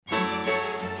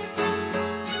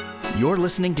You're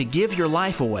listening to Give Your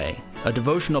Life Away, a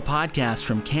devotional podcast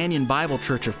from Canyon Bible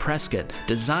Church of Prescott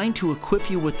designed to equip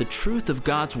you with the truth of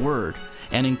God's Word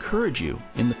and encourage you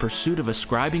in the pursuit of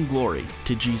ascribing glory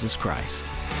to Jesus Christ.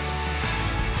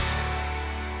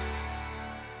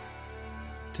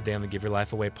 Today on the Give Your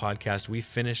Life Away podcast, we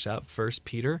finish up 1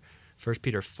 Peter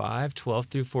 5, 12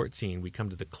 through 14. We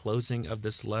come to the closing of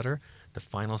this letter, the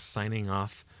final signing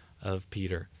off of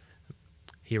Peter.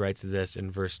 He writes this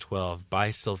in verse 12, "By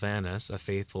Silvanus, a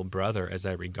faithful brother as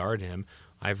I regard him,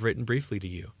 I have written briefly to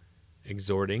you,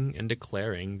 exhorting and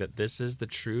declaring that this is the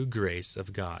true grace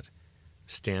of God.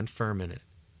 Stand firm in it.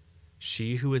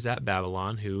 She who is at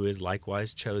Babylon, who is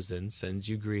likewise chosen, sends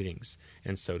you greetings,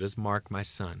 and so does Mark, my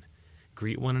son.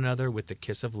 Greet one another with the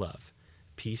kiss of love.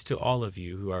 Peace to all of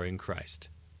you who are in Christ."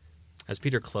 As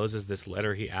Peter closes this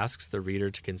letter, he asks the reader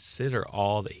to consider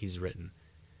all that he's written.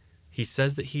 He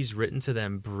says that he's written to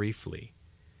them briefly.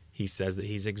 He says that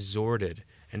he's exhorted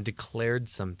and declared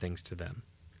some things to them.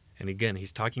 And again,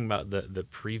 he's talking about the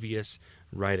previous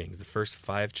writings, the first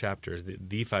 5 chapters,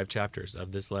 the 5 chapters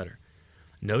of this letter.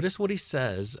 Notice what he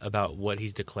says about what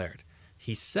he's declared.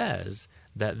 He says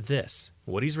that this,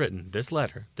 what he's written, this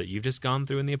letter that you've just gone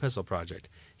through in the Epistle Project,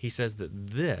 he says that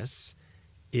this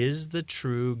is the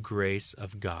true grace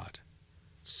of God.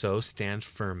 So stand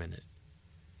firm in it.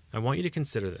 I want you to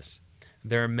consider this.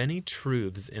 There are many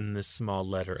truths in this small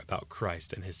letter about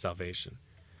Christ and his salvation.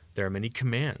 There are many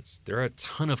commands. There are a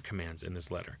ton of commands in this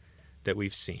letter that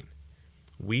we've seen.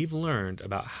 We've learned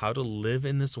about how to live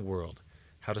in this world,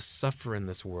 how to suffer in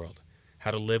this world,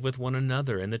 how to live with one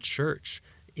another in the church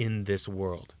in this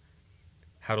world,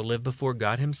 how to live before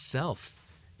God himself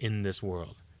in this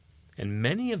world. And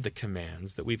many of the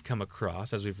commands that we've come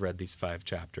across as we've read these 5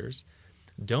 chapters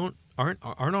aren't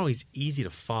always easy to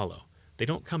follow. They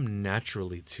don't come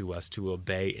naturally to us to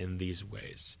obey in these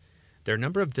ways. There are a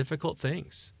number of difficult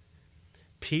things.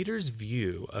 Peter's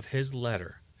view of his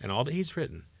letter and all that he's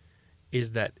written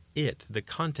is that the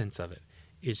contents of it,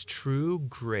 is true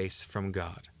grace from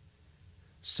God.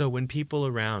 So when people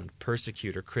around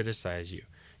persecute or criticize you,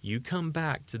 you come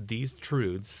back to these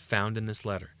truths found in this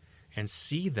letter and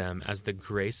see them as the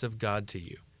grace of God to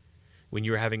you. When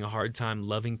you're having a hard time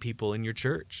loving people in your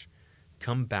church,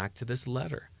 come back to this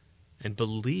letter and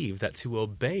believe that to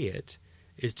obey it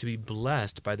is to be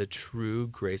blessed by the true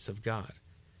grace of God.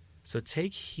 So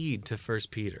take heed to 1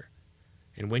 Peter.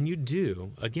 And when you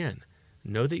do, again,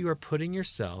 know that you are putting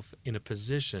yourself in a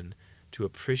position to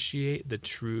appreciate the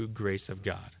true grace of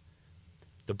God.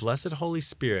 The blessed Holy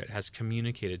Spirit has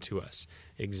communicated to us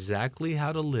exactly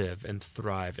how to live and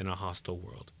thrive in a hostile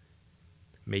world.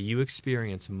 May you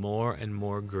experience more and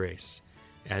more grace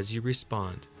as you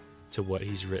respond to what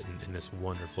he's written in this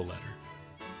wonderful letter.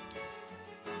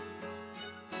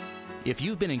 If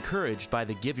you've been encouraged by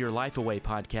the Give Your Life Away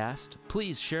podcast,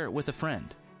 please share it with a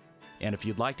friend. And if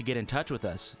you'd like to get in touch with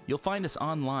us, you'll find us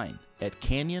online at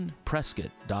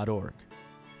canyonprescott.org.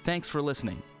 Thanks for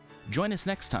listening. Join us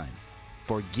next time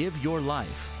for Give Your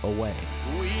Life Away.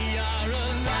 We are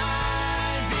alive.